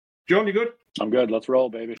John, you good? I'm good. Let's roll,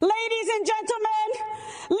 baby. Ladies and gentlemen,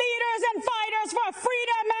 leaders and fighters for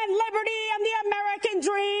freedom and liberty and the American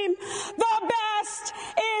dream, the best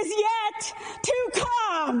is yet to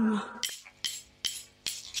come.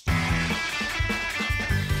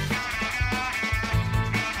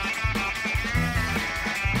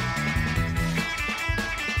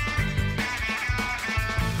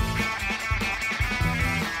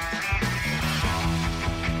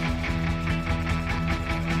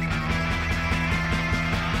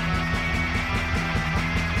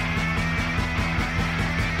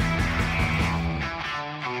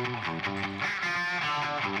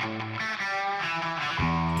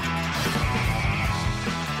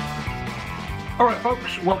 All right,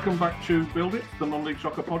 folks, welcome back to Build It, the non-league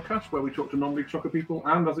soccer podcast, where we talk to non-league soccer people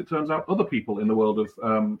and, as it turns out, other people in the world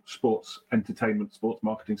of sports entertainment, sports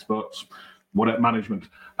marketing, sports management.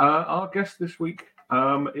 Our guest this week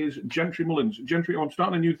is Gentry Mullins. Gentry, I'm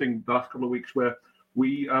starting a new thing the last couple of weeks where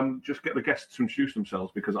we just get the guests to introduce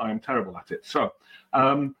themselves because I am terrible at it. So,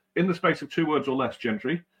 in the space of 2 words or less,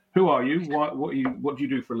 Gentry, who are you? What do you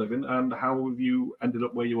do for a living? And how have you ended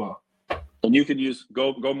up where you are? And you can use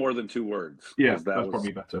go more than 2 words. Yeah, that's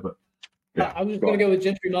probably better. But yeah. I was going to go with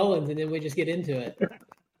Gentry Mullins, and then we just get into it. Would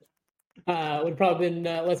have probably been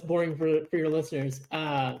less boring for your listeners.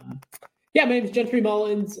 My name is Gentry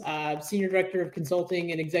Mullins. Senior Director of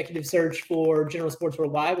Consulting and Executive Search for General Sports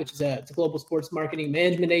Worldwide, which is a global sports marketing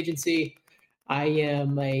management agency. I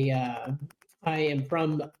am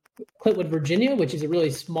from Clintwood, Virginia, which is a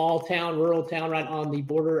really small town, rural town right on the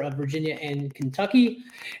border of Virginia and Kentucky.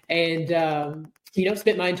 And,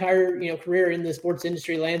 spent my entire, career in the sports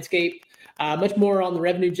industry landscape, much more on the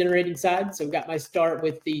revenue generating side. So got my start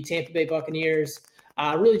with the Tampa Bay Buccaneers,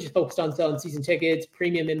 really just focused on selling season tickets,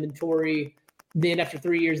 premium inventory. Then after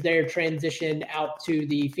 3 years there, transitioned out to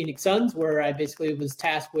the Phoenix Suns, where I basically was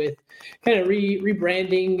tasked with kind of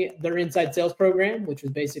rebranding their inside sales program, which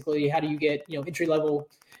was basically how do you get, entry level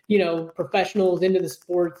professionals into the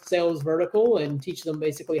sports sales vertical and teach them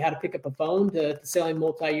basically how to pick up a phone to selling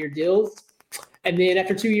multi-year deals. And then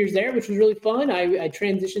after 2 years there, which was really fun, I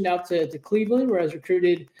transitioned out to Cleveland, where I was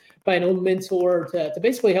recruited by an old mentor to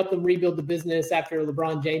basically help them rebuild the business after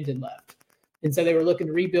LeBron James had left. And so they were looking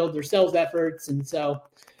to rebuild their sales efforts. And so,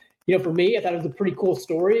 for me, I thought it was a pretty cool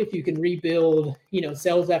story. If you can rebuild,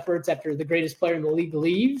 sales efforts after the greatest player in the league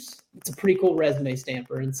leaves, it's a pretty cool resume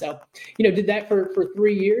stamper. And so, did that for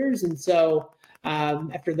 3 years. And so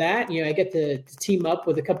after that, I get to team up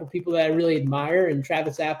with a couple of people that I really admire, and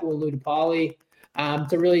Travis Apple and Lou DePauli,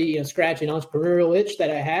 to really, scratch an entrepreneurial itch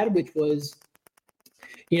that I had, which was,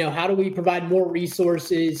 how do we provide more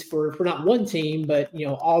resources for not one team, but,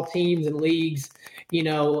 all teams and leagues,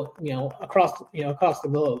 across the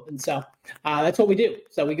globe. And so that's what we do.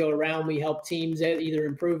 So we go around, we help teams either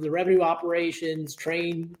improve the revenue operations,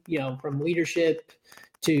 train, from leadership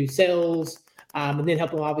to sales, and then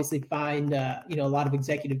help them obviously find, a lot of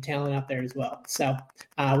executive talent out there as well. So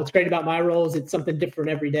what's great about my role is it's something different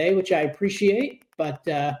every day, which I appreciate, but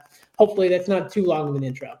hopefully that's not too long of an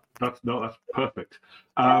intro. That's perfect.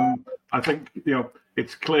 I think,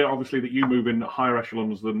 it's clear, obviously, that you move in higher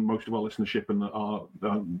echelons than most of our listenership and our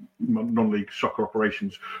non-league soccer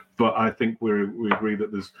operations. But I think we agree that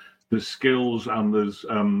there's skills and there's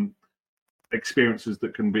experiences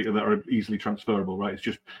that are easily transferable, right? It's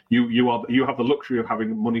just you have the luxury of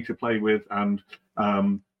having money to play with and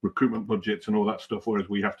recruitment budgets and all that stuff, whereas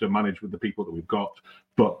we have to manage with the people that we've got.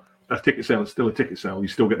 But a ticket sale is still a ticket sale. You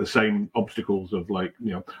still get the same obstacles of I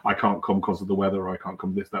can't come because of the weather, or I can't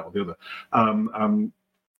come this, that, or the other. And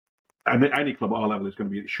any club at our level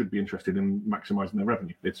should be interested in maximising their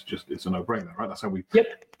revenue. It's a no-brainer, right? That's how we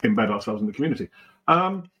embed ourselves in the community.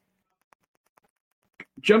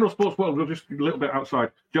 General Sports World, we're just a little bit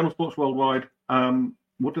outside. General Sports Worldwide,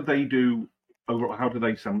 what do they do overall? How do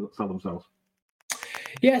they sell themselves?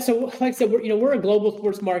 Yeah, so like I said, we're a global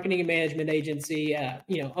sports marketing and management agency,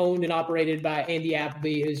 owned and operated by Andy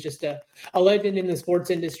Appleby, who's just a legend in the sports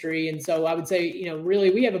industry. And so I would say,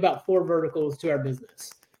 really we have about 4 verticals to our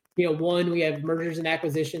business. One, we have mergers and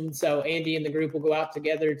acquisitions. So Andy and the group will go out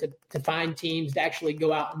together to find teams to actually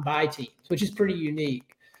go out and buy teams, which is pretty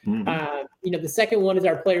unique. Mm-hmm. The second one is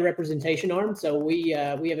our player representation arm. So we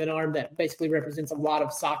have an arm that basically represents a lot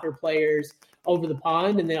of soccer players over the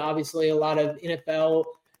pond, and then obviously a lot of NFL,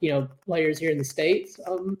 players here in the States.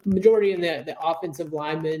 Majority in the offensive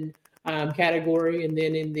lineman category, and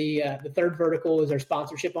then in the third vertical is our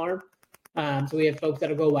sponsorship arm. So we have folks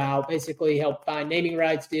that'll go out, basically help find naming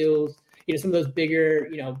rights deals, some of those bigger,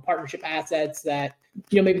 partnership assets that,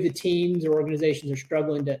 maybe the teams or organizations are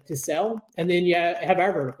struggling to sell. And then you have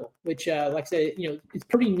our vertical, which, like I said, it's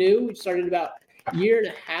pretty new. We started about a year and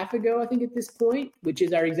a half ago, I think, at this point, which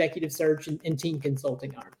is our executive search and team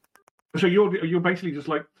consulting arm. So you're basically just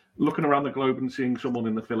like looking around the globe and seeing someone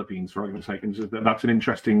in the Philippines, for argument's sake, and that's an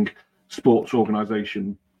interesting sports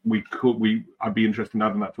organization. I'd be interested in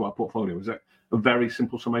adding that to our portfolio. Is that a very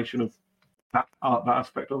simple summation of that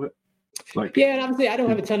aspect of it? Yeah, and obviously I don't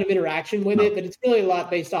have a ton of interaction with it, but it's really a lot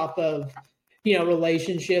based off of,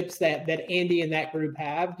 relationships that Andy and that group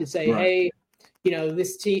have to say, hey,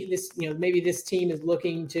 this team, maybe this team is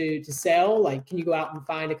looking to sell. Like, can you go out and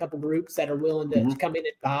find a couple groups that are willing to come in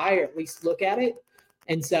and buy or at least look at it?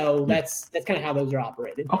 And so that's kind of how those are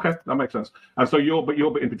operated. Okay, that makes sense. And so your bit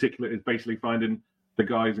in particular is basically finding the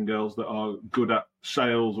guys and girls that are good at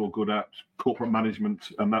sales or good at corporate management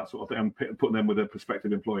and that sort of thing, and putting them with a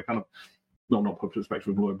prospective employer, kind of, not prospective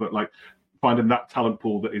employer, but like finding that talent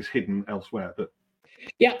pool that is hidden elsewhere.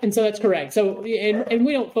 Yeah, and so that's correct. So, and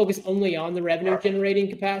we don't focus only on the revenue generating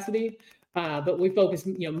capacity, but we focus,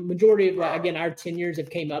 majority of, again, our tenures have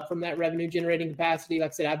came up from that revenue generating capacity.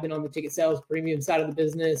 Like I said, I've been on the ticket sales premium side of the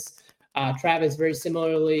business. Travis, very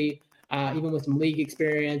similarly, even with some league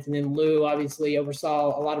experience. And then Lou obviously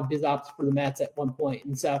oversaw a lot of biz ops for the Mets at one point.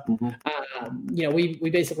 And so, we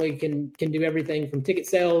basically can do everything from ticket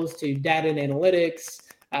sales to data and analytics.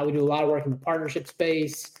 We do a lot of work in the partnership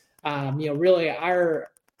space. Really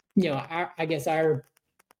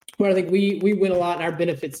where I think we win a lot in our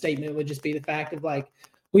benefit statement would just be the fact of like,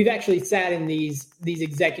 we've actually sat in these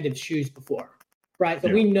executive shoes before, right? So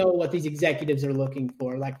we know what these executives are looking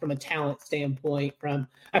for, like from a talent standpoint, from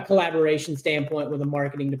a collaboration standpoint with a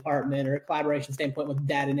marketing department, or a collaboration standpoint with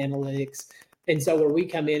data and analytics. And so where we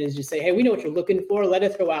come in is just say, hey, we know what you're looking for. Let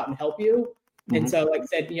us go out and help you. And so, like I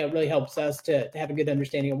said, it really helps us to have a good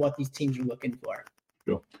understanding of what these teams are looking for.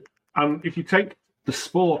 Sure. If you take the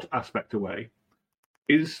sport aspect away,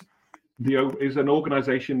 are the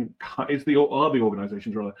organizations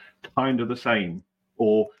rather kind of the same,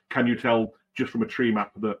 or can you tell just from a tree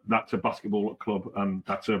map that that's a basketball club and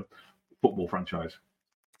that's a football franchise?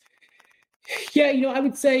 Yeah, I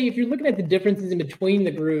would say if you're looking at the differences in between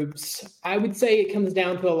the groups, I would say it comes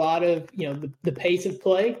down to a lot of the pace of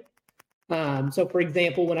play. So, for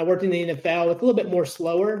example, when I worked in the NFL, it's a little bit more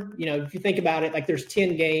slower. If you think about it, like there's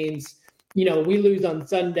 10 games, we lose on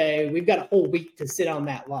Sunday, we've got a whole week to sit on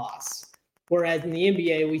that loss. Whereas in the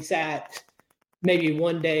NBA, we sat maybe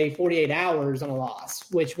one day, 48 hours on a loss,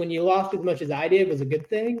 which when you lost as much as I did was a good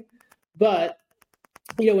thing. But,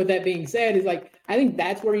 with that being said, is like, I think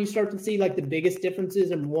that's where you start to see like the biggest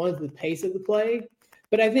differences, and one is the pace of the play.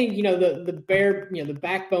 But I think, the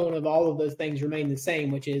backbone of all of those things remain the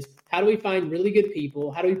same, which is how do we find really good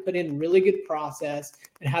people? How do we put in really good process?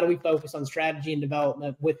 And how do we focus on strategy and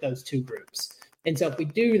development with those two groups? And so if we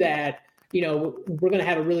do that, we're going to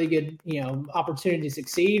have a really good, opportunity to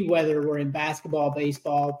succeed, whether we're in basketball,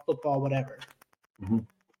 baseball, football, whatever. Mm-hmm.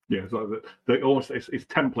 Yeah, so it's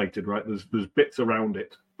templated, right? There's bits around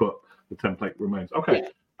it, but the template remains. Okay.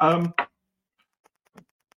 Yeah.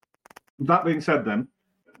 That being said, then,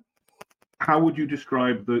 how would you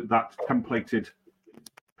describe that templated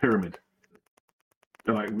pyramid?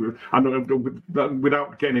 Like,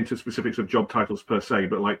 without getting into specifics of job titles per se,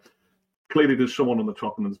 but like clearly there's someone on the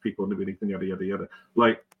top and there's people underneath and yada yada yada.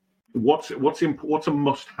 Like, what's a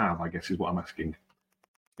must-have? I guess is what I'm asking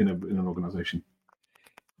in an organization.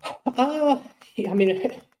 I'm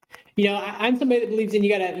somebody that believes in you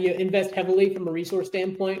got to invest heavily from a resource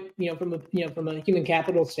standpoint. From a human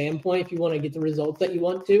capital standpoint, if you want to get the results that you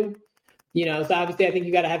want to. So obviously, I think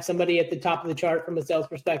you got to have somebody at the top of the chart from a sales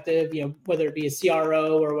perspective. Whether it be a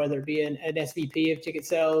CRO or whether it be an SVP of ticket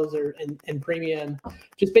sales and premium,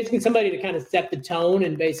 just basically somebody to kind of set the tone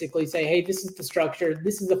and basically say, hey, this is the structure,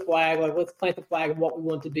 this is the flag. Like, let's plant the flag of what we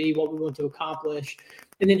want to be, what we want to accomplish,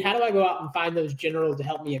 and then how do I go out and find those generals to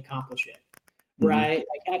help me accomplish it? Right.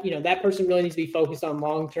 Like, that person really needs to be focused on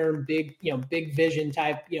long-term, big vision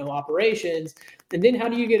type, operations. And then how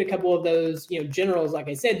do you get a couple of those, generals, like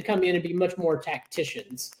I said, to come in and be much more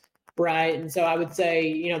tacticians. Right. And so I would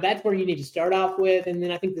say, that's where you need to start off with. And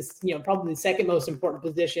then I think this, probably the second most important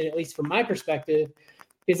position, at least from my perspective,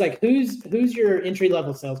 is like, who's your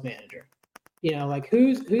entry-level sales manager? Like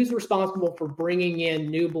who's responsible for bringing in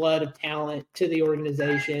new blood of talent to the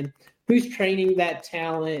organization? Who's training that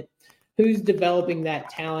talent? Who's developing that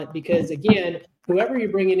talent? Because again, whoever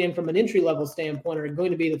you're bringing in from an entry-level standpoint are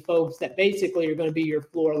going to be the folks that basically are going to be your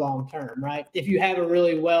floor long-term, right? If you have a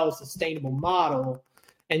really well sustainable model.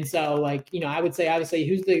 And so I would say, obviously,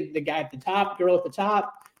 who's the guy at the top, girl at the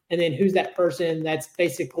top, and then who's that person that's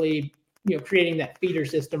basically, creating that feeder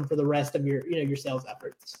system for the rest of your, your sales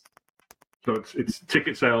efforts. So it's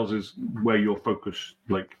ticket sales is where your focus,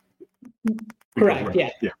 like. Correct.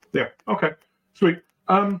 Yeah. Okay. Sweet.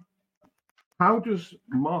 How does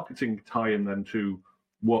marketing tie in then to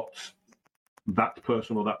what that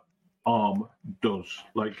person or that arm does?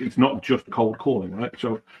 Like, it's not just cold calling, right?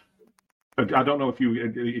 So I don't know if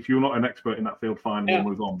you're not an expert in that field, fine, we'll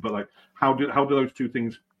move on. But like, how do those two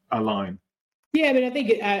things align? Yeah, I mean, I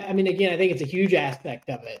think it's a huge aspect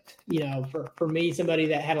of it. For me, somebody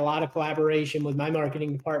that had a lot of collaboration with my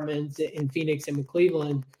marketing departments in Phoenix and with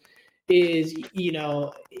Cleveland is,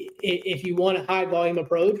 if you want a high volume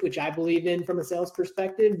approach, which I believe in from a sales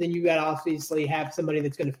perspective, then you got to obviously have somebody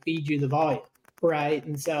that's going to feed you the volume, right?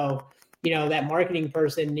 And so, that marketing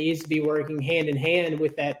person needs to be working hand in hand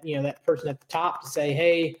with that, that person at the top to say,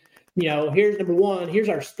 hey, here's number one, here's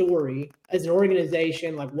our story as an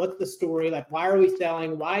organization. Like, what's the story? Like, why are we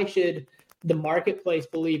selling? Why should the marketplace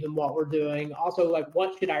believe in what we're doing? Also, like,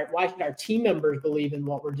 why should our team members believe in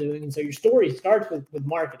what we're doing? And so your story starts with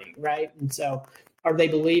marketing, right? And so are they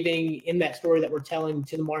believing in that story that we're telling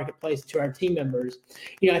to the marketplace, to our team members?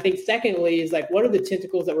 I think secondly is like, what are the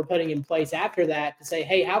tentacles that we're putting in place after that to say,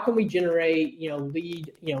 hey, how can we generate,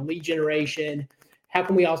 lead generation? How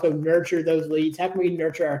can we also nurture those leads? How can we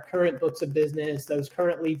nurture our current books of business, those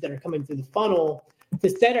current leads that are coming through the funnel, to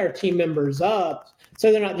set our team members up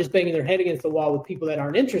so they're not just banging their head against the wall with people that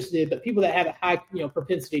aren't interested, but people that have a high,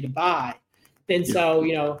 propensity to buy. And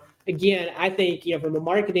so, again, I think, from a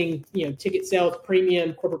marketing, ticket sales,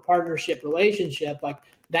 premium, corporate partnership relationship, like,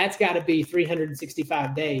 that's got to be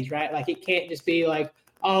 365 days, right? Like, it can't just be like,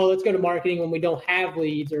 oh, let's go to marketing when we don't have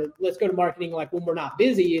leads, or let's go to marketing like when we're not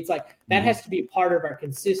busy. It's like, that has to be a part of our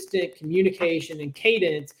consistent communication and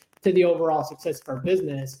cadence to the overall success of our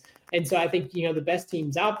business. And so I think, the best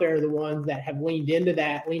teams out there are the ones that have leaned into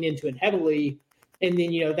it heavily. And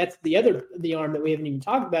then, that's the arm that we haven't even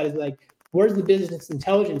talked about is like, where's the business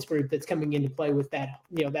intelligence group that's coming into play with that,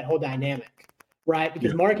 that whole dynamic, right?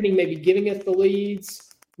 Because marketing may be giving us the leads,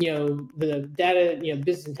 the data, the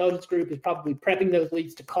business intelligence group is probably prepping those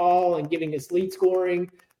leads to call and giving us lead scoring,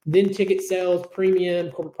 then ticket sales, premium,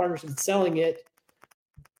 corporate partnerships, selling it.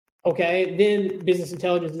 Okay, then business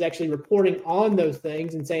intelligence is actually reporting on those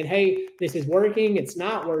things and saying, hey, this is working, it's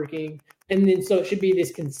not working. And then so it should be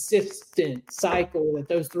this consistent cycle that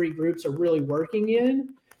those three groups are really working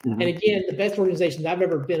in. Mm-hmm. And again, the best organizations I've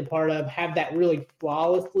ever been a part of have that really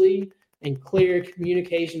flawlessly and clear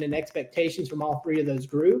communication and expectations from all three of those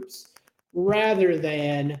groups, rather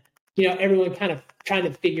than, everyone kind of trying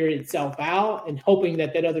to figure itself out and hoping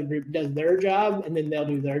that other group does their job and then they'll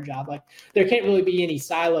do their job. Like, there can't really be any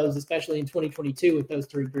silos, especially in 2022 with those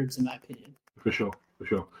three groups, in my opinion. For sure.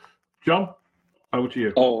 John, over to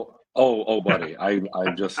you. Oh, buddy. I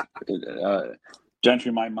just,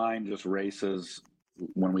 Gentry, my mind just races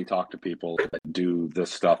when we talk to people that do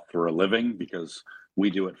this stuff for a living, because we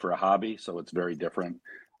do it for a hobby. So it's very different.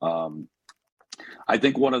 I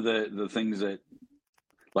think one of the things that,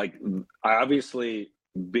 like, I obviously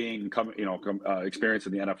experience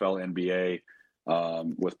in the NFL,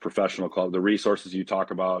 NBA, with professional club, the resources you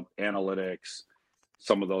talk about, analytics,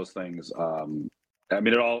 some of those things. I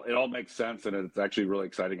mean, it all makes sense, and it's actually really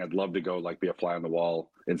exciting. I'd love to go, like, be a fly on the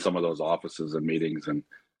wall in some of those offices and meetings. And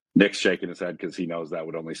Nick's shaking his head because he knows that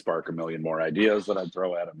would only spark a million more ideas that I'd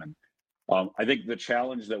throw at him. And I think the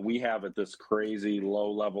challenge that we have at this crazy low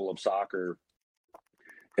level of soccer,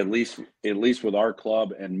 at least with our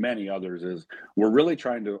club and many others, is we're really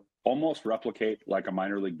trying to almost replicate like a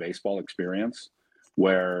minor league baseball experience,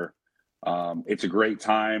 where it's a great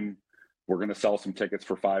time. We're going to sell some tickets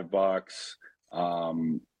for $5.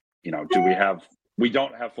 We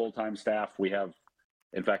don't have full-time staff. We have,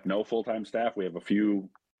 in fact, no full-time staff. We have a few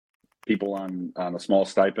people on a small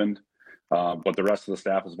stipend, but the rest of the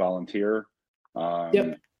staff is volunteer.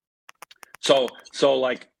 Yep. So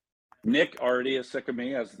like, Nick already is sick of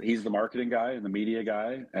me, as he's the marketing guy and the media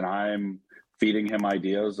guy, and I'm feeding him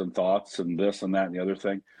ideas and thoughts and this and that and the other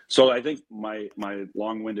thing. So I think my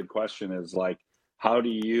long-winded question is, like, how do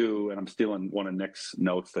you, and I'm stealing one of Nick's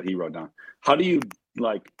notes that he wrote down, how do you,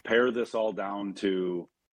 like, pare this all down to,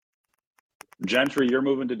 Gentry, you're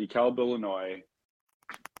moving to DeKalb, Illinois.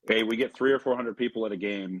 Okay, we get 300 or 400 people at a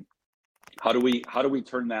game. How do we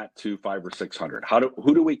turn that to 500 or 600?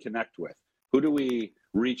 Who do we connect with? Who do we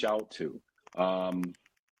reach out to?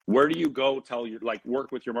 Where do you go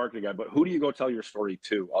work with your marketing guy, but who do you go tell your story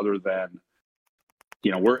to, other than,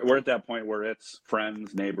 we're at that point where it's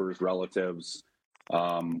friends, neighbors, relatives,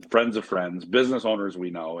 friends of friends, business owners we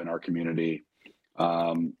know in our community.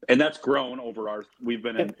 And that's grown over we've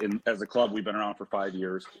been in as a club, we've been around for 5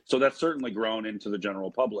 years. So that's certainly grown into the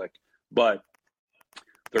general public, but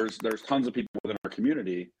there's tons of people within our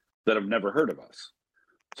community that have never heard of us.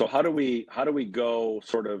 So how do we go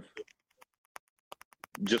sort of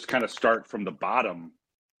just kind of start from the bottom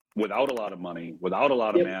without a lot of money, without a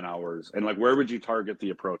lot of man hours, and like, where would you target the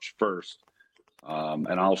approach first? And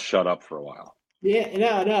I'll shut up for a while. Yeah,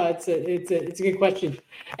 no, it's a good question.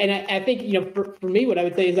 And I think, for me, what I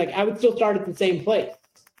would say is, like, I would still start at the same place,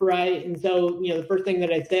 right? And so, the first thing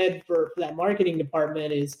that I said for that marketing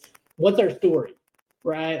department is, what's our story,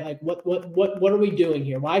 right? Like, what are we doing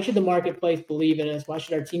here? Why should the marketplace believe in us? Why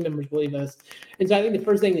should our team members believe us? And so I think the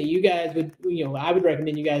first thing that you guys would, I would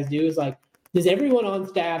recommend you guys do is, like, does everyone on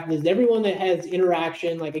staff, does everyone that has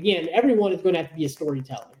interaction, like, again, everyone is going to have to be a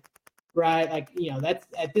storyteller. Right. Like, that's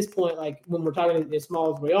at this point, like, when we're talking as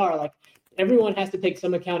small as we are, like, everyone has to take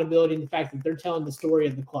some accountability in the fact that they're telling the story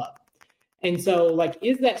of the club. And so, like,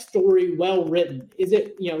 is that story well written? Is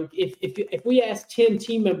it, if we ask 10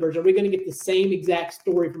 team members, are we going to get the same exact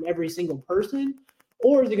story from every single person,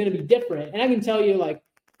 or is it going to be different? And I can tell you, like,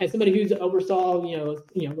 as somebody who's oversaw,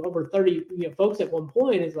 over 30 folks at one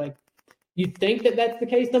point, is like, you think that that's the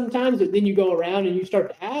case sometimes, but then you go around and you start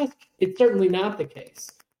to ask, it's certainly not the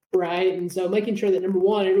case. Right. And so making sure that, number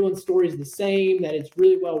one, everyone's story is the same, that it's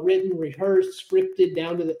really well written, rehearsed, scripted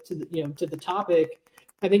down to the topic,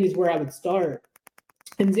 I think is where I would start.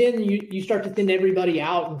 And then you start to send everybody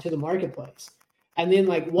out into the marketplace. And then,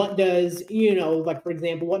 like, what does, like, for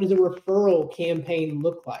example, what does a referral campaign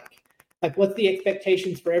look like? Like, what's the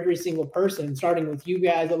expectations for every single person, starting with you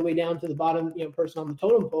guys all the way down to the bottom, person on the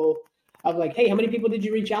totem pole, of like, hey, how many people did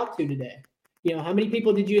you reach out to today? How many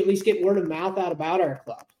people did you at least get word of mouth out about our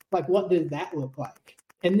club? Like, what does that look like?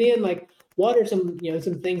 And then, like, what are some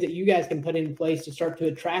things that you guys can put in place to start to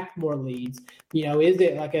attract more leads? Is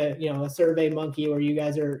it like a Survey Monkey where you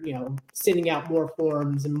guys are, sending out more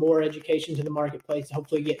forms and more education to the marketplace to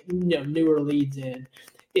hopefully get, newer leads in?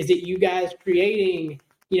 Is it you guys creating,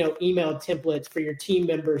 email templates for your team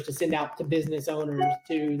members to send out to business owners,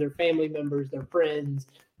 to their family members, their friends?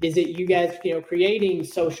 Is it you guys, creating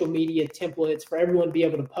social media templates for everyone to be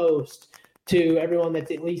able to post to everyone that's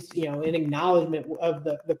at least, in acknowledgement of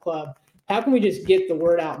the club? How can we just get the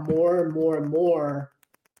word out more and more and more,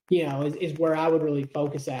 is where I would really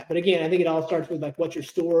focus at. But again, I think it all starts with, like, what's your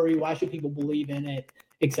story? Why should people believe in it,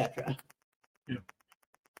 etc. Yeah.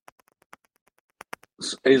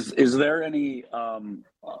 Is there any, and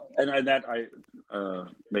that I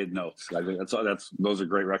made notes. I think those are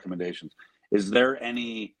great recommendations. Is there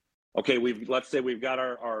any, okay, let's say we've got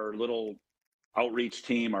our little outreach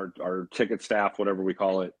team, our ticket staff, whatever we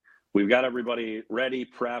call it. We've got everybody ready,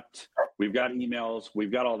 prepped. We've got emails.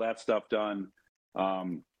 We've got all that stuff done. Where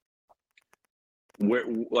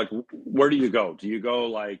do you go? Do you go,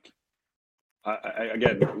 like,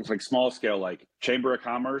 again, it's like small scale, like Chamber of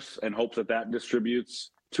Commerce, and hope that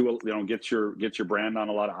distributes to, gets your brand on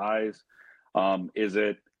a lot of eyes?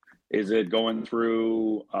 Is it going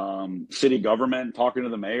through city government, talking to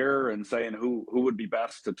the mayor and saying who would be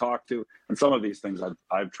best to talk to? And some of these things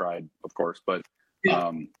I've tried, of course, but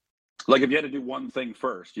like, if you had to do one thing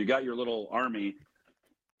first, you got your little army,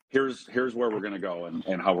 here's where we're going to go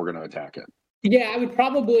and how we're going to attack it. Yeah, I would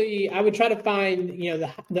try to find,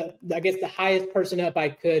 I guess the highest person up I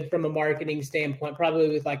could from a marketing standpoint, probably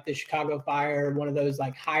with, like, the Chicago Fire, one of those,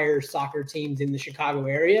 like, higher soccer teams in the Chicago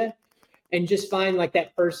area. And just find, like,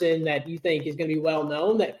 that person that you think is going to be well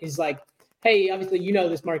known, that is like, hey, obviously,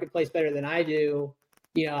 this marketplace better than I do.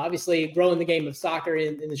 Obviously, growing the game of soccer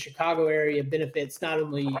in the Chicago area benefits not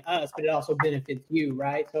only us, but it also benefits you,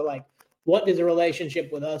 right? So, like, what does a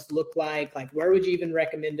relationship with us look like? Like, where would you even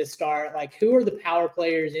recommend to start? Like, who are the power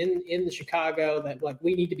players in the Chicago that, like,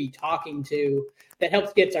 we need to be talking to, that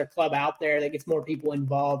helps gets our club out there, that gets more people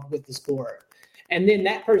involved with the sport? And then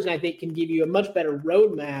that person, I think, can give you a much better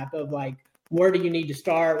roadmap of, like, where do you need to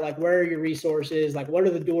start? Like, where are your resources? Like, what are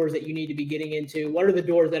the doors that you need to be getting into? What are the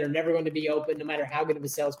doors that are never going to be open, no matter how good of a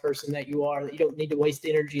salesperson that you are, that you don't need to waste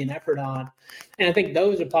energy and effort on? And I think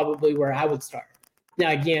those are probably where I would start.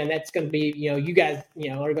 Now, again, that's going to be, you guys,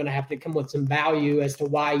 are going to have to come with some value as to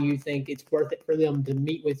why you think it's worth it for them to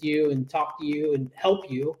meet with you and talk to you and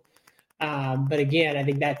help you. But again, I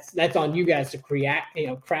think that's on you guys to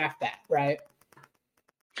craft that, right?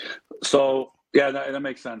 So yeah, that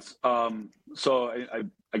makes sense. So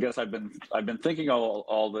I guess I've been thinking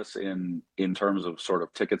all this in terms of sort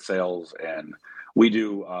of ticket sales, and we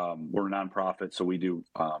do we're a nonprofit, so we do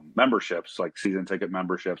memberships, like season ticket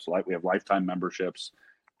memberships, like we have lifetime memberships,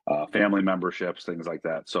 family memberships, things like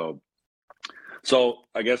that. So So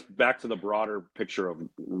I guess back to the broader picture of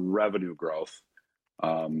revenue growth.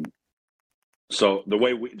 So the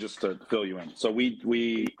way just to fill you in, so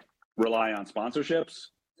we rely on sponsorships,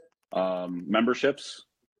 memberships.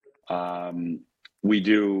 We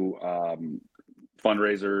do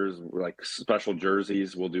fundraisers like special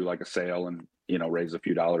jerseys. We'll do like a sale and raise a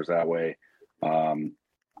few dollars that way.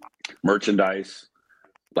 Merchandise,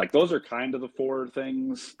 like those are kind of the four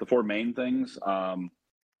main things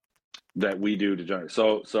that we do to generate.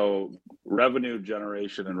 So revenue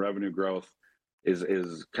generation and revenue growth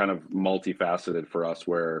is kind of multifaceted for us,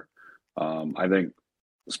 where I think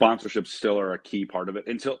sponsorships still are a key part of it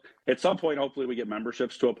until at some point, hopefully we get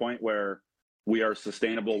memberships to a point where we are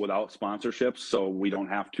sustainable without sponsorships. So we don't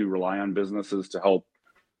have to rely on businesses to help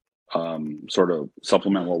sort of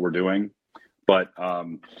supplement what we're doing. But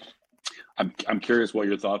I'm curious what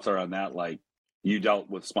your thoughts are on that. Like, you dealt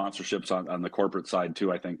with sponsorships on the corporate side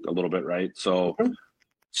too, I think a little bit, right? So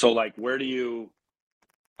like, where do you,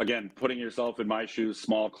 again, putting yourself in my shoes,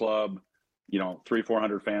 small club,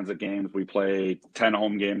 300-400 fans at games. We play 10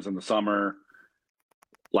 home games in the summer.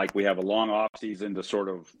 Like, we have a long off season to sort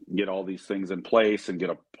of get all these things in place and get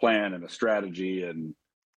a plan and a strategy and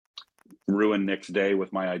ruin Nick's day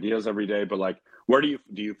with my ideas every day. But like, where do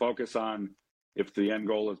you focus on, if the end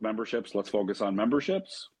goal is memberships, let's focus on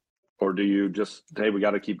memberships? Or do you just, hey, we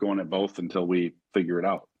got to keep going at both until we figure it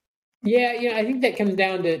out? Yeah, I think that comes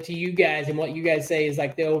down to you guys, and what you guys say is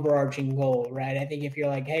like the overarching goal, right? I think if you're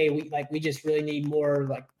like, hey, we just really need more,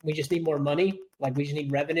 like we just need more money, like we just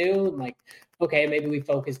need revenue, and like, okay, maybe we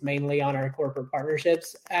focus mainly on our corporate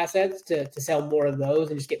partnerships assets to sell more of those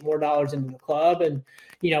and just get more dollars into the club. And,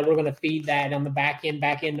 we're going to feed that on the back end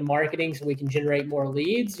to marketing so we can generate more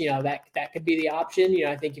leads. That could be the option.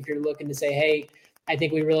 I think if you're looking to say, hey, I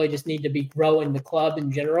think we really just need to be growing the club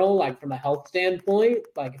in general, like from a health standpoint,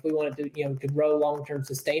 like if we wanted to, to grow long-term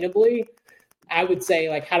sustainably, I would say,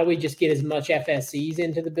 like, how do we just get as much FSCs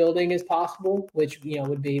into the building as possible, which,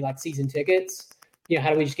 would be like season tickets.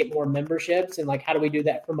 How do we just get more memberships, and like, how do we do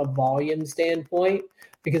that from a volume standpoint?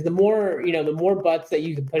 Because the more butts that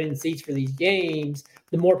you can put in seats for these games,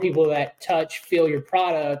 the more people that feel your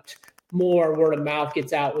product, more word of mouth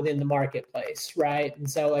gets out within the marketplace, right? And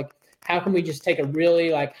so, like, how can we just take a really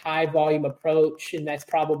like high volume approach? And that's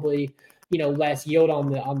probably, less yield on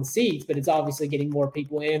the seats, but it's obviously getting more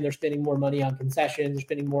people in. They're spending more money on concessions. They're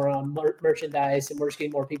spending more on merchandise, and we're just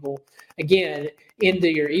getting more people again into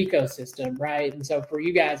your ecosystem, right? And so for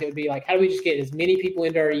you guys, it would be like, how do we just get as many people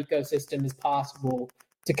into our ecosystem as possible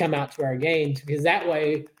to come out to our games? Because that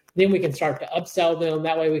way, then we can start to upsell them.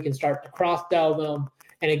 That way, we can start to cross-sell them.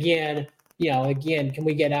 And again, can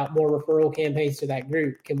we get out more referral campaigns to that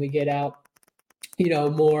group? Can we get out,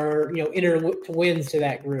 more, enter wins to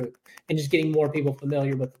that group, and just getting more people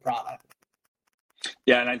familiar with the product?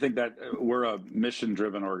 Yeah, and I think that we're a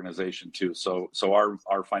mission-driven organization too. So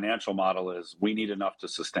our financial model is we need enough to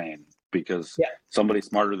sustain, because somebody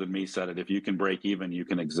smarter than me said it: if you can break even, you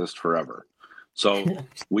can exist forever. So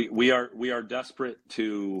we are desperate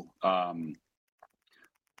to.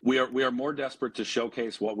 We are more desperate to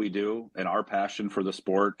showcase what we do and our passion for the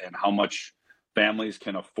sport, and how much families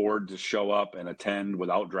can afford to show up and attend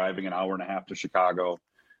without driving an hour and a half to Chicago.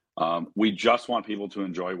 We just want people to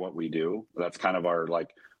enjoy what we do. That's kind of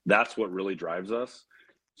that's what really drives us.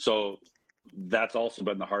 So that's also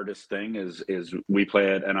been the hardest thing is we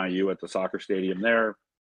play at NIU at the soccer stadium there.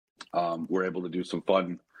 We're able to do some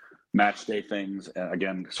fun match day things.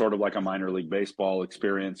 Again, sort of like a minor league baseball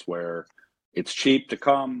experience where it's cheap to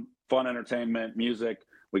come, fun entertainment, music.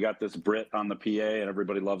 We got this Brit on the PA, and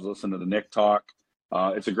everybody loves listening to the Nick talk.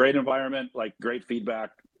 It's a great environment, like great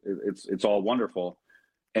feedback. It's all wonderful.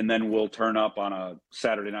 And then we'll turn up on a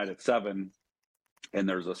Saturday night at 7, and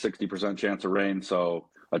there's a 60% chance of rain, so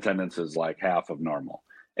attendance is like half of normal.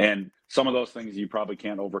 And some of those things you probably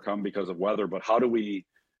can't overcome because of weather, but how do we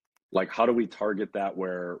target that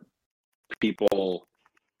where people,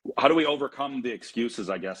 how do we overcome the excuses,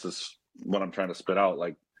 I guess, is what I'm trying to spit out.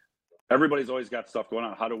 Like, everybody's always got stuff going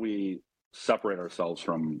on. How do we separate ourselves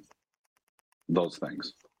from those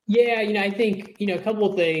things? Yeah, I think, a couple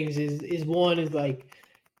of things is one is like,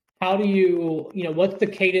 how do you, what's the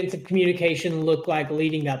cadence of communication look like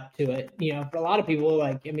leading up to it? For a lot of people,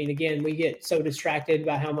 like, again, we get so distracted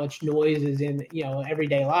by how much noise is in,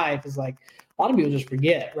 everyday life, is like, a lot of people just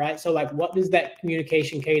forget, right? So like, what does that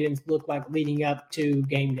communication cadence look like leading up to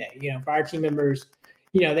game day? For our team members,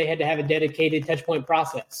 they had to have a dedicated touch point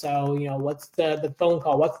process. So, what's the phone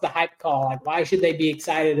call? What's the hype call? Like, why should they be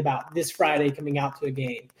excited about this Friday coming out to a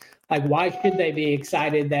game? Like, why should they be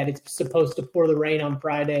excited that it's supposed to pour the rain on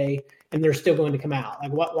Friday and they're still going to come out.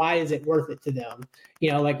 Like, why is it worth it to them?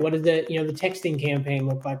 Like, what does the texting campaign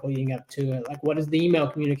look like leading up to it? Like, what does the email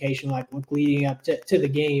communication look leading up to the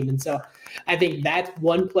game? And so I think that's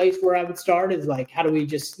one place where I would start, is like, how do we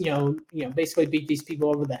just, basically beat these people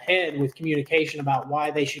over the head with communication about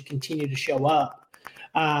why they should continue to show up.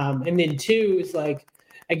 And then two is like,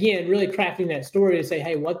 again, really crafting that story to say,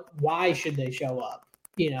 hey, why should they show up?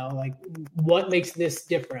 Like, what makes this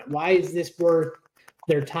different? Why is this worth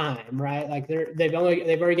their time, right? Like, they've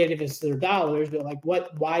already given us their dollars, but like,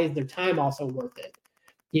 why is their time also worth it?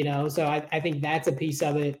 So I think that's a piece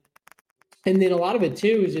of it. And then a lot of it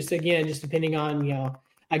too is just depending on,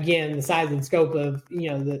 again, the size and scope of,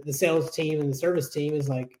 the sales team and the service team is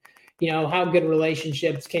like, how good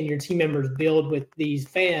relationships can your team members build with these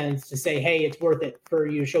fans to say, hey, it's worth it for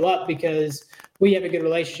you to show up because we have a good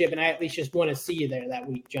relationship and I at least just want to see you there that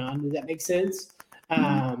week, John. Does that make sense?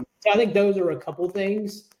 So I think those are a couple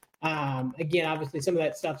things. Again, obviously some of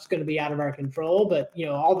that stuff's going to be out of our control, but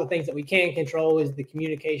all the things that we can control is the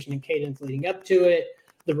communication and cadence leading up to it,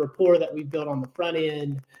 the rapport that we've built on the front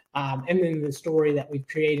end, and then the story that we've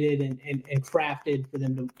created and crafted for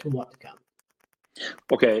them to want to come.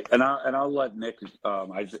 Okay, and I'll let Nick,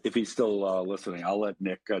 if he's still listening, I'll let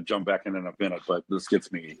Nick jump back in a minute. But this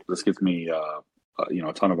gets me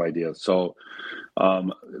a ton of ideas. So,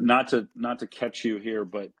 not to catch you here,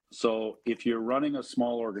 but so if you're running a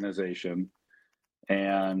small organization,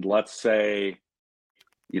 and let's say,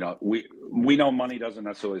 we know money doesn't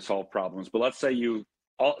necessarily solve problems, but let's say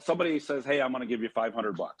somebody says, hey, I'm going to give you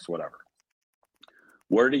 $500, whatever.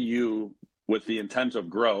 Where do you, with the intent of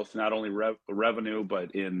growth, not only revenue,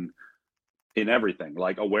 but in everything,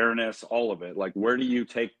 like awareness, all of it, like where do you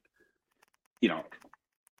take,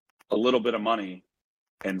 a little bit of money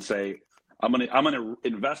and say, I'm gonna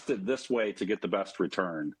invest it this way to get the best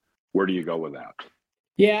return? Where do you go with that?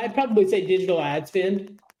 Yeah, I'd probably say digital ad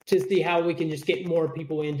spend to see how we can just get more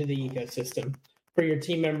people into the ecosystem, for your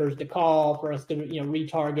team members to call, for us to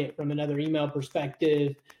retarget from another email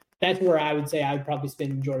perspective. That's where I would say I would probably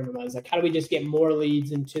spend the majority of my money. Like, how do we just get more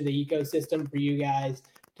leads into the ecosystem for you guys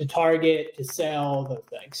to target, to sell, those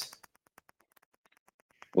things?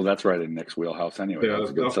 Well, that's right in Nick's wheelhouse anyway. Yeah,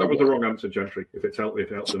 that was the wrong answer, Gentry. If it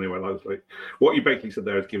helps anyway. Like, what you basically said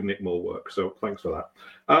there is giving Nick more work. So thanks for that.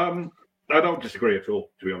 I don't disagree at all,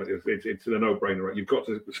 to be honest. It's a no-brainer. Right? You've got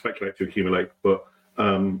to speculate to accumulate, but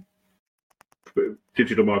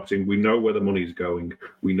digital marketing, we know where the money's going.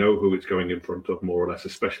 We know who it's going in front of, more or less,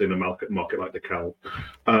 especially in a market like the Cal.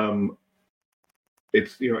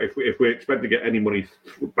 It's if we expect to get any money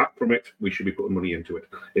back from it, we should be putting money into it.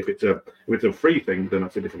 If it's a free thing, then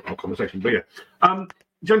that's a different conversation. But yeah,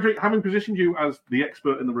 Gentry, having positioned you as the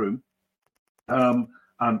expert in the room, and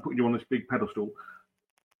putting you on this big pedestal,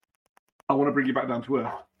 I want to bring you back down to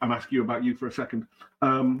earth and ask you about you for a second.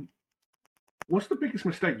 What's the biggest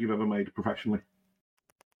mistake you've ever made professionally?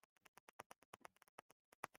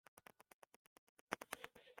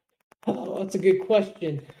 Oh, that's a good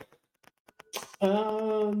question.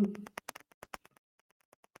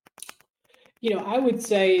 I would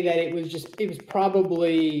say that it was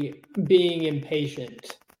probably being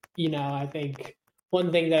impatient. I think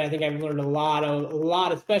one thing that I think I've learned a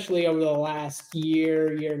lot, especially over the last year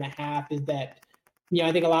and a half, is that,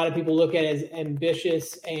 I think a lot of people look at it as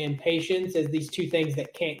ambitious and patience as these two things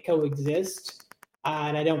that can't coexist.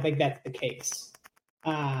 And I don't think that's the case.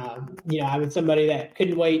 I was somebody that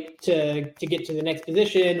couldn't wait to get to the next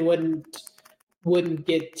position, wouldn't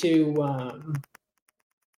get to,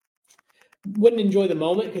 wouldn't enjoy the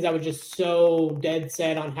moment because I was just so dead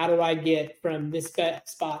set on how do I get from this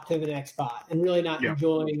spot to the next spot, and really not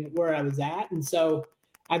enjoying where I was at. And so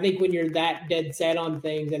I think when you're that dead set on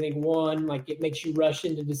things, I think one, like, it makes you rush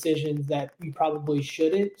into decisions that you probably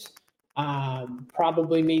shouldn't.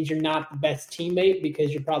 Probably means you're not the best teammate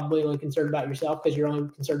because you're probably only concerned about yourself because you're only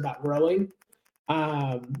concerned about growing.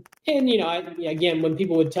 Again, when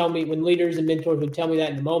people would tell me, when leaders and mentors would tell me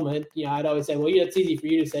that in the moment, I'd always say, well, it's easy for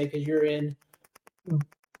you to say because you're in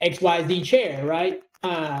XYZ chair, right?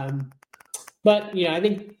 But I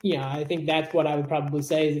think that's what I would probably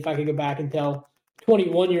say is if I could go back and tell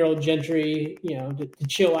 21-year-old Gentry, to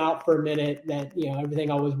chill out for a minute, that,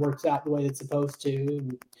 everything always works out the way it's supposed to.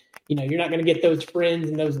 And, you're not going to get those friends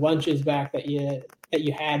and those lunches back that you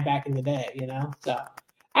had back in the day, So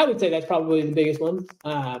I would say that's probably the biggest one.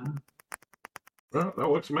 Well, that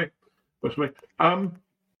works for me.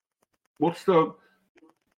 What's the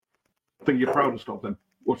thing you're proudest of then?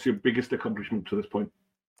 What's your biggest accomplishment to this point?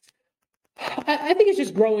 I think it's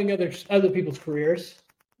just growing other people's careers.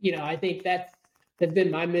 I think that's that's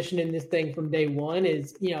been my mission in this thing from day one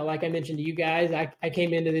is, like I mentioned to you guys, I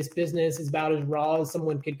came into this business as about as raw as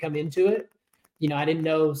someone could come into it. I didn't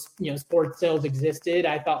know, sports sales existed.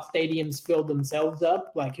 I thought stadiums filled themselves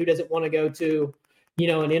up. Like, who doesn't want to go to, an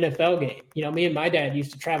NFL game? Me and my dad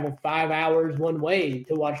used to travel 5 hours one way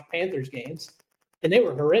to watch Panthers games, and they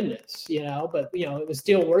were horrendous, but, it was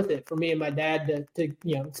still worth it for me and my dad to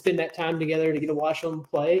spend that time together to get to watch them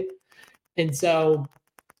play. And so,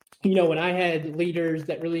 when I had leaders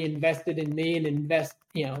that really invested in me and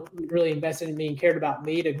really invested in me and cared about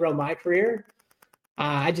me to grow my career,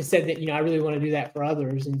 I just said that, I really want to do that for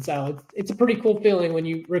others. And so it's a pretty cool feeling when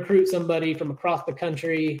you recruit somebody from across the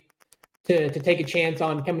country to take a chance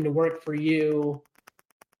on coming to work for you.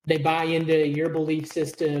 They buy into your belief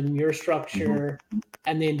system, your structure,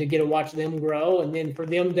 and then to get to watch them grow. And then for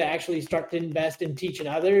them to actually start to invest in teaching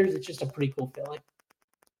others, it's just a pretty cool feeling.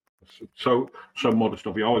 So modest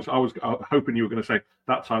of you. I was hoping you were going to say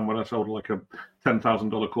that time when I sold like a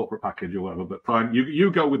 $10,000 corporate package or whatever, but fine. You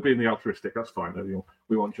go with being the altruistic. That's fine.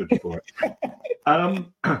 We won't judge you for it.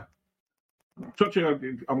 I'm going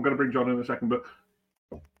to bring John in a second, but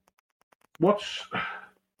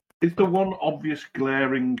is the one obvious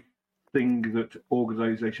glaring thing that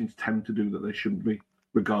organizations tend to do that they shouldn't be,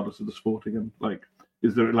 regardless of the sporting? And like,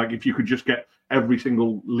 is there, like, if you could just get every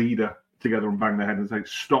single leader together and bang their head and say,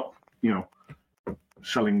 stop,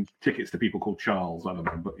 selling tickets to people called Charles, I don't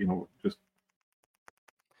know, but just.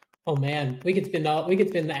 Oh man, we could spend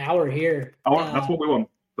the hour here. That's what we want.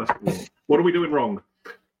 What are we doing wrong?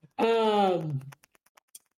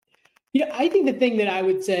 I think the thing that I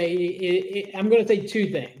would say, I'm going to say two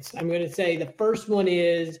things. I'm going to say the first one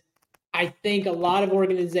is, I think a lot of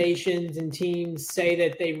organizations and teams say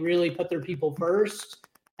that they really put their people first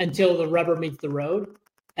until the rubber meets the road,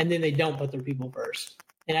 and then they don't put their people first.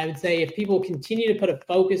 And I would say if people continue to put a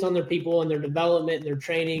focus on their people and their development and their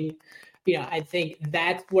training, I think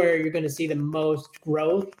that's where you're going to see the most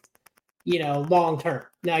growth, long term.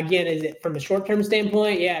 Now, again, is it from a short term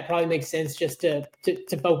standpoint? Yeah, it probably makes sense just to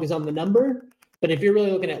focus on the number. But if you're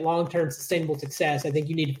really looking at long term sustainable success, I think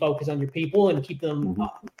you need to focus on your people and keep them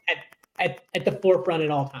at the forefront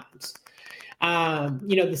at all times.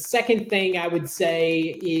 The second thing I would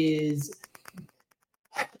say is,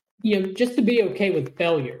 just to be okay with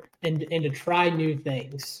failure and to try new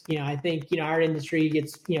things. I think, our industry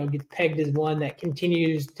gets pegged as one that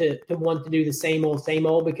continues to want to do the same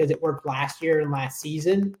old because it worked last year and last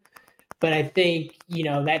season. But I think,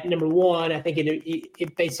 that number one, I think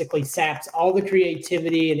it basically saps all the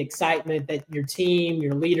creativity and excitement that your team,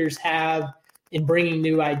 your leaders have in bringing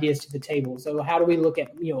new ideas to the table. So how do we look at,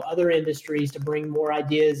 other industries to bring more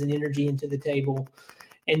ideas and energy into the table?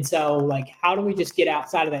 And so, like, how do we just get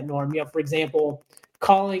outside of that norm? For example,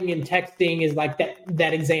 calling and texting is like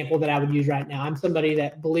that example that I would use right now. I'm somebody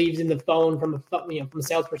that believes in the phone from a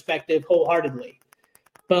sales perspective wholeheartedly.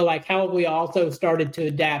 But like, how have we also started to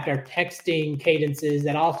adapt our texting cadences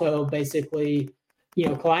that also basically,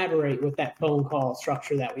 collaborate with that phone call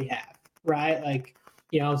structure that we have, right? Like,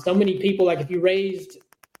 so many people, like if you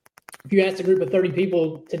asked a group of 30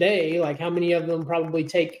 people today, like how many of them probably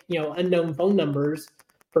take, unknown phone numbers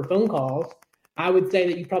for phone calls? I would say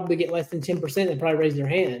that you probably get less than 10% that probably raise their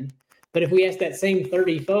hand. But if we ask that same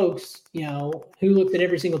 30 folks, who looks at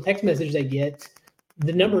every single text message they get,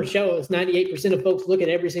 the numbers show us 98% of folks look at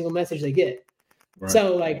every single message they get. Right.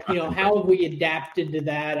 So like, how have we adapted to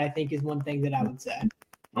that, I think is one thing that I would say.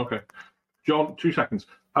 Okay. John, 2 seconds.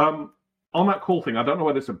 On that call thing, I don't know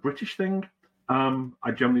whether it's a British thing.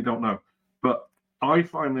 I generally don't know. But I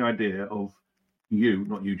find the idea of you,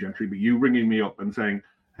 not you, Gentry, but you ringing me up and saying,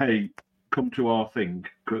 hey, come to our thing,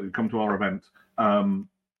 come to our event. Why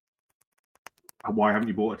haven't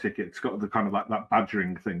you bought a ticket? It's got the kind of like that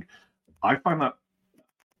badgering thing. I find that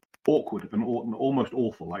awkward and almost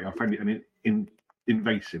awful. Like I find it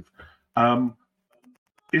invasive.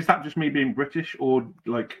 Is that just me being British, or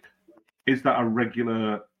like, is that a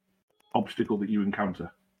regular obstacle that you encounter?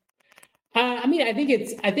 I think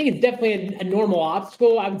it's definitely a normal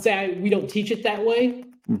obstacle. I would say we don't teach it that way.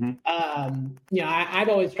 Mm-hmm. I've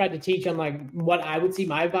always tried to teach on like what I would see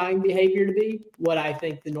my buying behavior to be, what I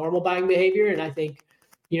think the normal buying behavior. And I think,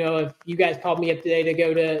 if you guys called me up today to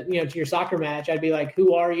go to, to your soccer match, I'd be like,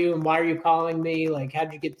 who are you and why are you calling me? Like,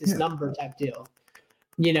 how'd you get this number type deal?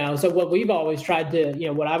 So what we've always tried to,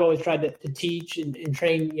 what I've always tried to teach and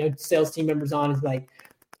train, sales team members on is like,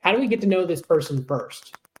 how do we get to know this person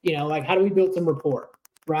first? Like, how do we build some rapport,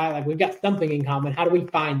 right? Like, we've got something in common. How do we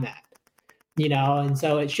find that? And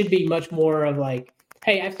so it should be much more of like,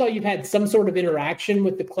 hey, I saw you've had some sort of interaction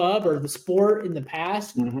with the club or the sport in the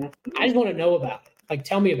past. Mm-hmm. I just want to know about it. Like,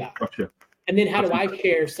 tell me about it. Gotcha. And then how do I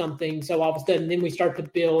share something? So all of a sudden, then we start to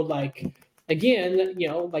build like, again,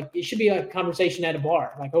 like it should be like a conversation at a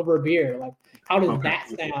bar, like over a beer. Like, how does that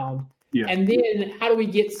sound? Yeah. And then how do we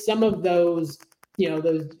get some of those,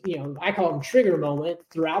 I call them trigger moments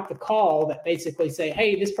throughout the call that basically say,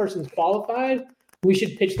 hey, this person's qualified. We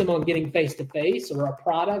should pitch them on getting face-to-face or a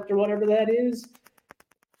product or whatever that is.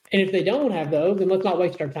 And if they don't have those, then let's not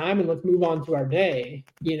waste our time and let's move on to our day,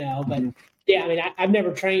 But yeah, I mean, I've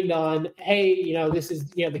never trained on, hey, this is,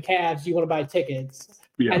 the Cavs, you want to buy tickets.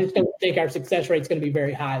 Yeah. I just don't think our success rate is going to be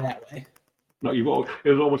very high that way. No, it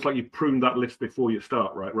was almost like you pruned that list before you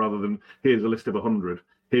start, right? Rather than here's a list of 100,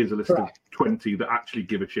 here's a list of 20 that actually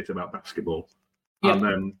give a shit about basketball. Yeah. And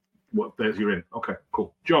then there's your in. Okay,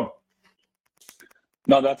 cool. John.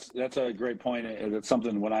 No, that's a great point. It's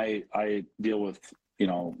something when I deal with,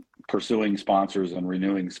 pursuing sponsors and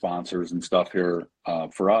renewing sponsors and stuff here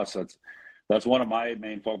for us, that's one of my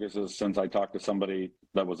main focuses since I talked to somebody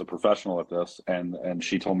that was a professional at this, and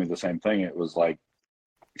she told me the same thing. It was like,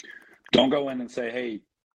 don't go in and say, hey,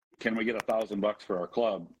 can we get $1,000 for our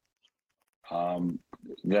club?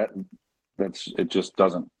 It just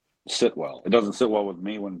doesn't sit well. It doesn't sit well with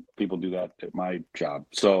me when people do that at my job.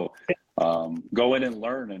 So go in and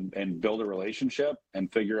learn and build a relationship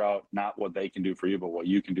and figure out not what they can do for you, but what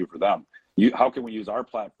you can do for them. How can we use our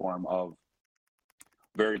platform of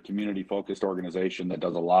very community-focused organization that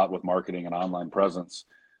does a lot with marketing and online presence?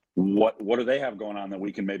 What do they have going on that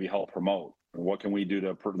we can maybe help promote? What can we do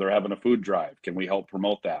they're having a food drive. Can we help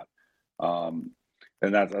promote that? And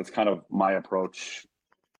that's kind of my approach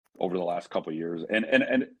over the last couple of years. And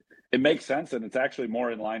it makes sense. And it's actually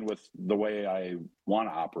more in line with the way I want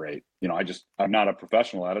to operate. I'm not a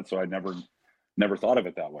professional at it, so I never thought of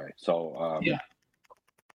it that way. So, yeah.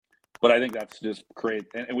 But I think that's just great.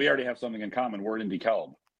 And we already have something in common. We're in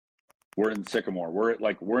DeKalb. We're in Sycamore.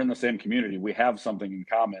 We're in the same community. We have something in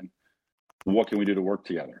common. What can we do to work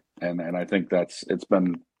together? And I think it's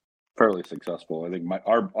been fairly successful. I think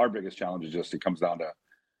our biggest challenge is just it comes down to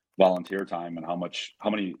volunteer time and how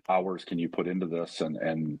many hours can you put into this,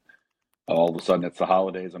 and all of a sudden it's the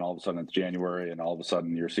holidays, and all of a sudden it's January, and all of a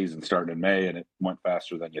sudden your season started in May, and it went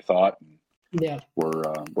faster than you thought. And yeah,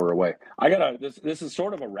 we're away. This is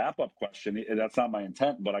sort of a wrap-up question. That's not my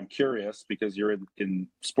intent, but I'm curious because you're in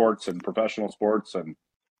sports and professional sports, and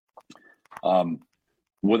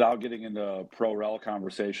without getting into pro rel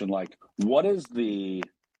conversation, like what is like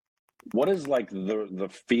the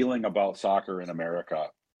feeling about soccer in America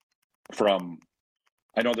from,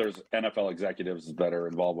 I know there's NFL executives that are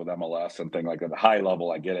involved with MLS and things like that. At the high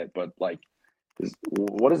level, I get it, but like,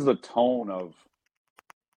 what is the tone of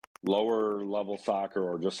lower level soccer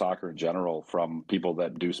or just soccer in general from people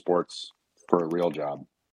that do sports for a real job?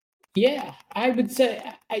 Yeah, I would say,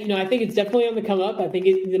 I think it's definitely on the come up. I think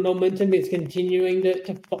the momentum is continuing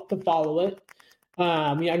to follow it.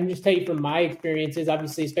 I can just tell you from my experiences,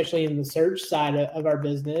 obviously, especially in the search side of our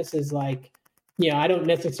business, is like, I don't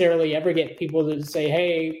necessarily ever get people to say,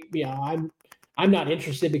 hey, I'm not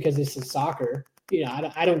interested because this is soccer.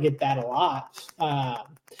 I don't get that a lot.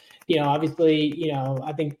 Obviously,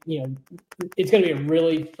 I think, it's going to be a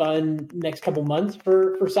really fun next couple months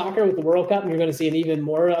for soccer with the World Cup. And you're going to see an even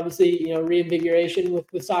more, obviously, reinvigoration with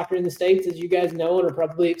soccer in the States, as you guys know and are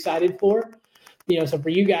probably excited for. So for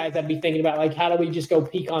you guys, I'd be thinking about, like, how do we just go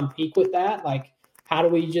peak on peak with that? Like, how do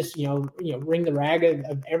we just, wring the rag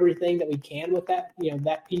of everything that we can with that,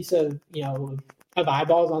 that piece of, of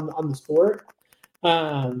eyeballs on the sport?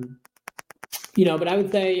 But I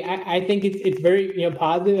would say I think it's very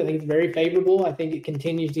positive. I think it's very favorable. I think it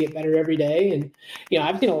continues to get better every day. And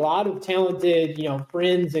I've seen a lot of talented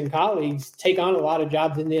friends and colleagues take on a lot of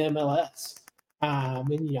jobs in the MLS.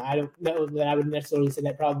 And I don't know that I would necessarily say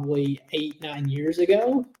that probably 8-9 years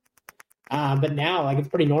ago. But now, like, it's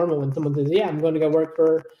pretty normal when someone says, "Yeah, I'm going to go work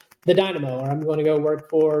for the Dynamo," or "I'm going to go work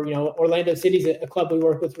for Orlando City's a club we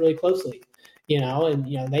work with really closely." And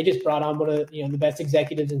they just brought on one of the best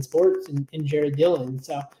executives in sports in Jared Dillon.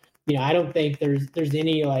 So I don't think there's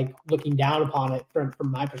any like looking down upon it from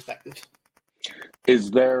my perspective. Is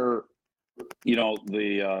there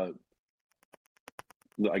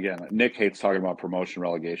again, Nick hates talking about promotion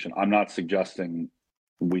relegation. I'm not suggesting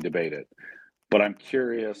we debate it, but I'm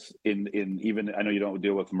curious in even, I know you don't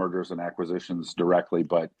deal with mergers and acquisitions directly,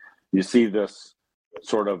 but you see this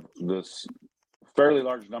fairly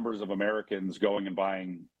large numbers of Americans going and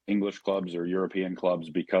buying English clubs or European clubs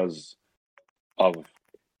because of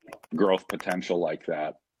growth potential like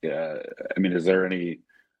that. I mean, is there any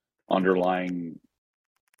underlying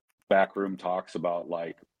backroom talks about,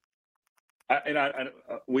 like,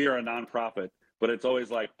 we are a nonprofit, but it's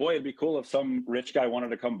always like, boy, it'd be cool if some rich guy wanted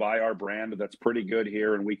to come buy our brand that's pretty good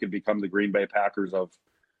here, and we could become the Green Bay Packers of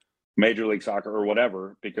Major League Soccer or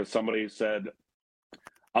whatever, because somebody said,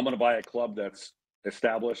 I'm going to buy a club that's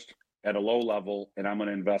established at a low level, and I'm going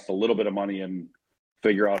to invest a little bit of money and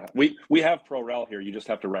figure out. We have Pro-Rel here. You just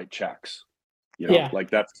have to write checks. You know, like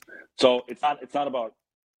that's, so it's not about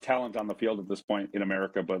talent on the field at this point in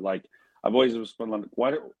America, but like I've always been like,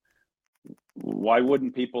 why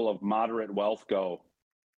wouldn't people of moderate wealth go,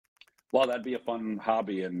 well, that'd be a fun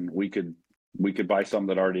hobby, and we could buy some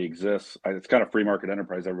that already exists. It's kind of free market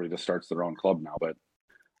enterprise. Everybody just starts their own club now, but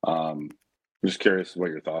I'm just curious what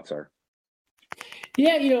your thoughts are.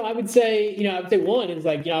 Yeah, I would say one is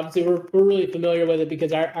like, obviously we're really familiar with it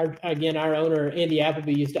because our owner, Andy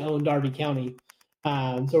Appleby, used to own Darby County.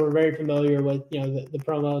 So we're very familiar with, the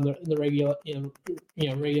promo and the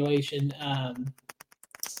regulation.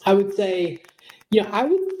 I would say,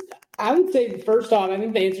 I would say first off, I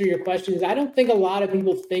think the answer to your question is I don't think a lot of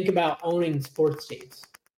people think about owning sports teams.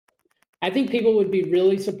 I think people would be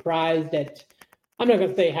really surprised at, I'm not going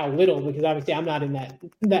to say how little, because obviously I'm not in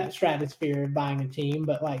that stratosphere of buying a team,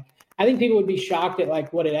 but like, I think people would be shocked at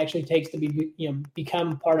like what it actually takes to be,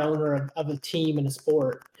 become part owner of a team in a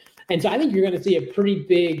sport. And so I think you're going to see a pretty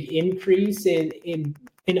big increase in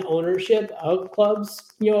ownership of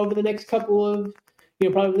clubs, over the next couple of,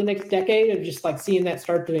 probably the next decade, of just like seeing that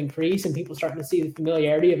start to increase and people starting to see the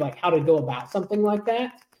familiarity of like how to go about something like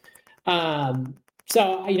that.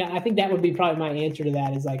 So, I think that would be probably my answer to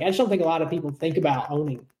that is like, I just don't think a lot of people think about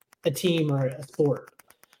owning a team or a sport.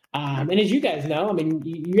 And as you guys know, I mean,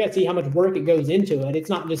 you guys see how much work it goes into it. It's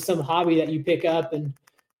not just some hobby that you pick up and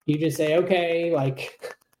you just say, okay,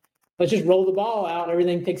 like, let's just roll the ball out.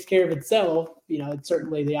 Everything takes care of itself. It's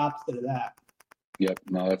certainly the opposite of that. Yep.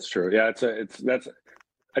 No, that's true. Yeah.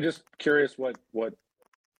 I'm just curious what,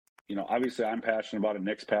 obviously I'm passionate about it.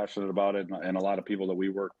 Nick's passionate about it. And a lot of people that we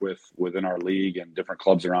work with within our league and different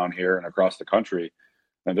clubs around here and across the country.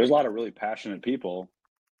 And there's a lot of really passionate people.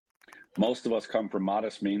 Most of us come from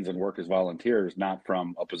modest means and work as volunteers, not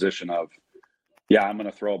from a position of, yeah, I'm going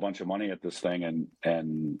to throw a bunch of money at this thing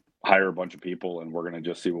and hire a bunch of people and we're going to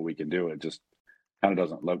just see what we can do. It just kind of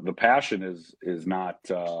doesn't. The passion is not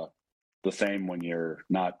the same when you're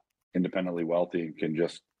not independently wealthy and can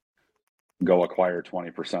just go acquire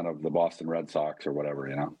 20% of the Boston Red Sox or whatever,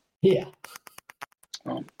 Yeah.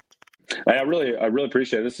 I really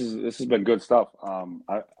appreciate it. This has been good stuff.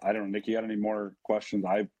 I don't know, Nick, you got any more questions?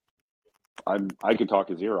 I could talk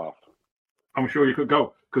his ear off. I'm sure you could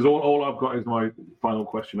go, because all I've got is my final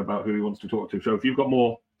question about who he wants to talk to. So if you've got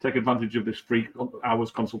more, take advantage of this free hours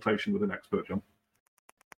consultation with an expert, John.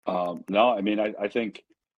 No, I mean, I think,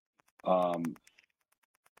 boy,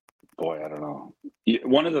 I don't know.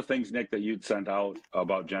 One of the things, Nick, that you'd sent out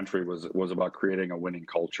about Gentry was about creating a winning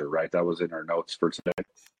culture, right? That was in our notes for today,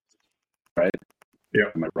 right? Yeah.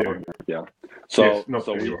 Am I wrong? Yeah. So, yes,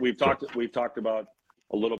 we've talked about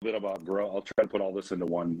a little bit about growth. I'll try to put all this into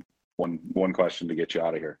one question to get you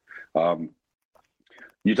out of here.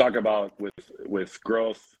 You talk about with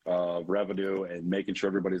growth, revenue, and making sure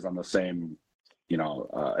everybody's on the same,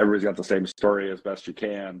 everybody's got the same story as best you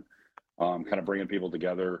can, kind of bringing people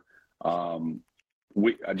together.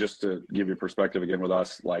 We just to give you perspective again with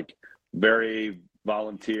us, like very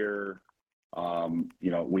volunteer. We're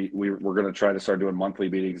going to try to start doing monthly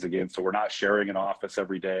meetings again. So we're not sharing an office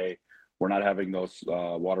every day. We're not having those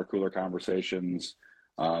water cooler conversations.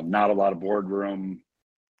 Not a lot of boardroom.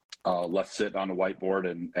 Let's sit on a whiteboard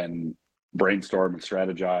and brainstorm and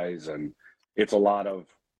strategize. And it's a lot of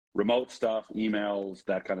remote stuff, emails,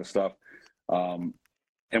 that kind of stuff.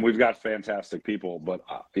 And we've got fantastic people, but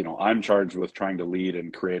I'm charged with trying to lead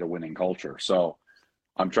and create a winning culture. So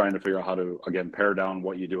I'm trying to figure out how to, again, pare down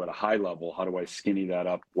what you do at a high level. How do I skinny that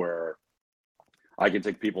up where I can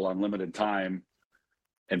take people on limited time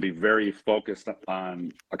and be very focused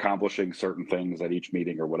on accomplishing certain things at each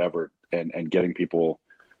meeting or whatever, and getting people,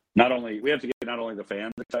 we have to get not only the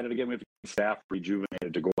fans excited again, we have to get staff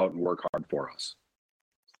rejuvenated to go out and work hard for us.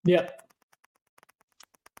 Yep.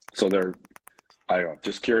 So I don't know,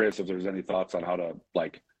 just curious if there's any thoughts on how to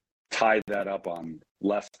like tie that up on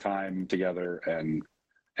less time together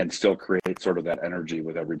and still create sort of that energy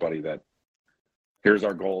with everybody that here's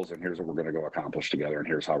our goals and here's what we're going to go accomplish together and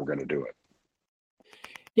here's how we're going to do it.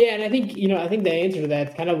 Yeah. And I think the answer to that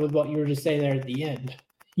is kind of with what you were just saying there at the end.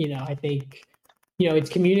 I think, it's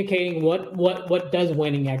communicating what does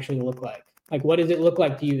winning actually look like? Like, what does it look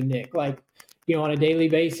like to you, Nick? Like, on a daily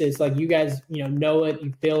basis, like you guys, know it,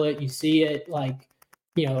 you feel it, you see it. Like,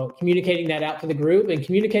 communicating that out to the group and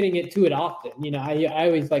communicating it to it often. I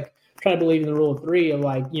always try to believe in the rule of 3 of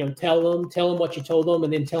tell them what you told them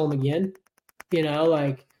and then tell them again,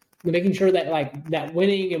 making sure that that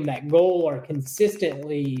winning and that goal are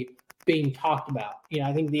consistently being talked about.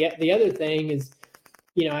 I think the other thing is,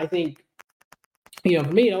 I think, for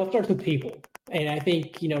me, it all starts with people. And I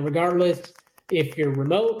think, regardless if you're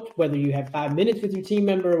remote, whether you have 5 minutes with your team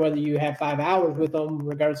member, whether you have 5 hours with them,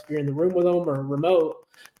 regardless if you're in the room with them or remote,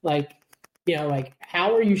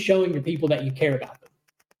 how are you showing your people that you care about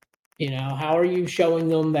them? How are you showing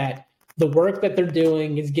them that the work that they're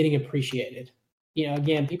doing is getting appreciated?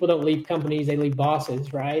 Again, people don't leave companies, they leave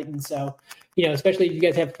bosses, right? And so, especially if you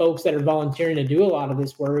guys have folks that are volunteering to do a lot of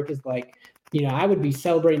this work, is I would be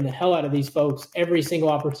celebrating the hell out of these folks every single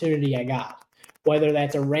opportunity I got, whether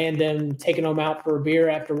that's a random taking them out for a beer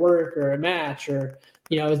after work or a match, or,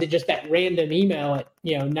 is it just that random email at,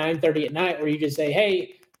 9:30 at night where you just say,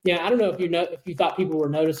 hey, I don't know if you thought people were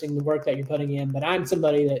noticing the work that you're putting in, but I'm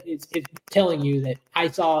somebody that is telling you that I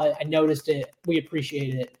saw it, I noticed it, we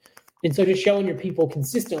appreciated it. And so just showing your people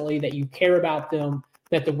consistently that you care about them,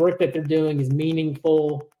 that the work that they're doing is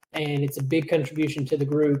meaningful and it's a big contribution to the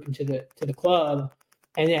group and to the club.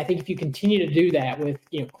 And I think if you continue to do that with,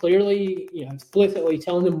 clearly, explicitly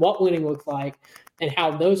telling them what winning looks like and how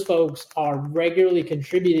those folks are regularly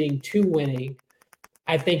contributing to winning,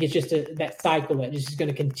 I think it's just that cycle that just is going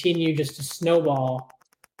to continue just to snowball,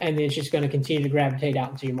 and then it's just going to continue to gravitate out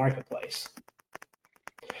into your marketplace.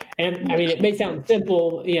 And I mean, it may sound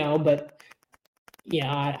simple, but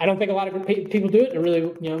I don't think a lot of people do it in a really,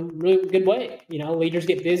 really good way. Leaders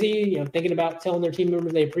get busy, thinking about telling their team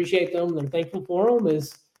members they appreciate them, they're thankful for them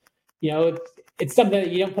is, it's something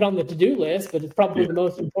that you don't put on the to-do list, but it's probably the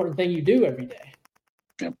most important thing you do every day.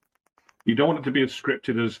 Yeah. You don't want it to be as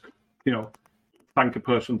scripted as, thank a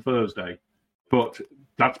person Thursday, but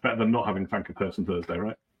that's better than not having thank a person Thursday,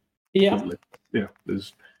 right? Yeah. Yeah.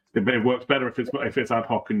 It works better if it's ad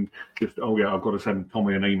hoc and just, I've got to send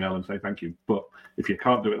Tommy an email and say thank you. But if you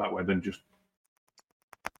can't do it that way, then just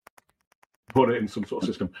put it in some sort of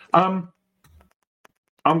system. I'm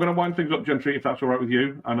going to wind things up, Gentry, if that's all right with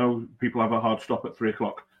you. I know people have a hard stop at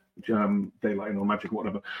 3:00, daylight or magic or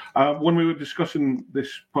whatever. When we were discussing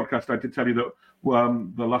this podcast, I did tell you that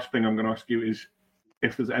the last thing I'm going to ask you is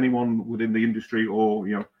if there's anyone within the industry or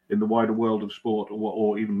in the wider world of sport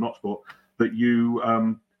or even not sport that you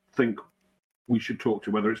think we should talk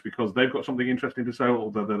to, whether it's because they've got something interesting to say or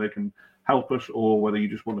whether they can help us or whether you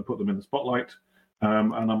just want to put them in the spotlight.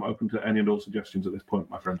 And I'm open to any and all suggestions at this point,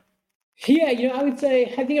 my friend. Yeah, I would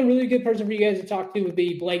say I think a really good person for you guys to talk to would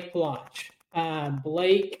be Blake Palanch.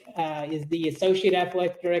 Blake is the Associate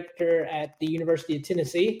Athletic Director at the University of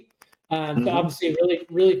Tennessee. So obviously a really,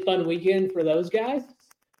 really fun weekend for those guys.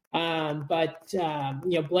 But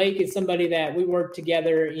Blake is somebody that we worked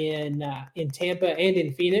together in Tampa and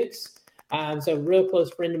in Phoenix. So a real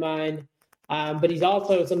close friend of mine. But he's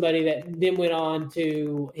also somebody that then went on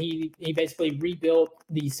to, he basically rebuilt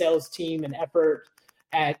the sales team and effort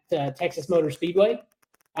at Texas Motor Speedway.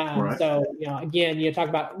 Right. So, again, talk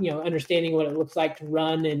about, understanding what it looks like to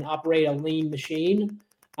run and operate a lean machine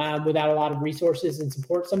without a lot of resources and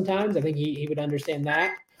support sometimes. I think he would understand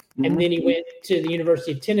that. Mm-hmm. And then he went to the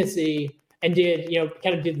University of Tennessee and did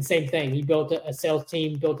the same thing. He built a sales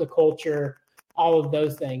team, built a culture, all of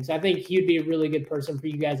those things. I think he'd be a really good person for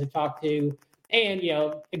you guys to talk to. And,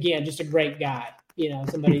 again, just a great guy,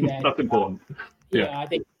 somebody that that's important. Yeah, I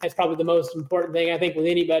think that's probably the most important thing. I think with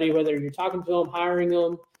anybody, whether you're talking to them, hiring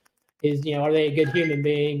them, is, are they a good human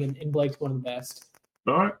being? And Blake's one of the best.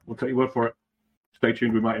 All right. We'll take your word for it. Stay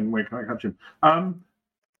tuned. We might catch him.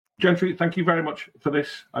 Gentry, thank you very much for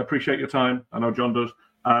this. I appreciate your time. I know John does.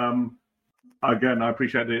 Again, I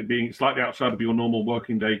appreciate it being slightly outside of your normal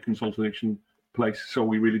working day consultation place. So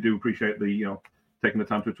we really do appreciate the, taking the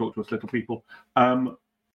time to talk to us little people.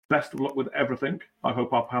 Best of luck with everything. I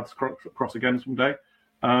hope our paths cross again someday.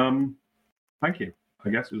 Thank you, I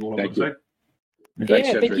guess is all I would say.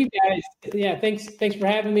 Yeah, thank you guys. Yeah, thanks for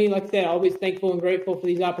having me. Like I said, always thankful and grateful for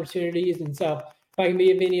these opportunities. And so if I can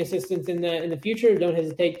be of any assistance in the future, don't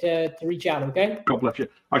hesitate to reach out, okay? God bless you.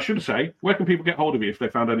 I should say, where can people get hold of you if they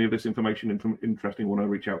found any of this information interesting, want to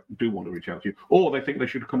reach out to you, or they think they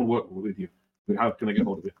should come and work with you? How can they get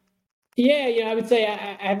hold of you? Yeah, I would say I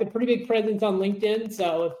have a pretty big presence on LinkedIn.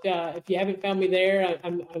 So if you haven't found me there,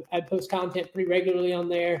 I post content pretty regularly on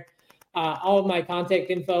there. All of my contact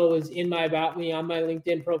info is in my About Me on my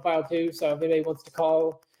LinkedIn profile too. So if anybody wants to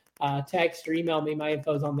call, text, or email me, my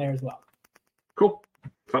info is on there as well. Cool.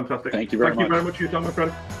 Fantastic. Thank you very much. Thank you very much for your time, my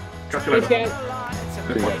friend. Catch you later. Thanks,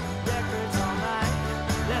 guys.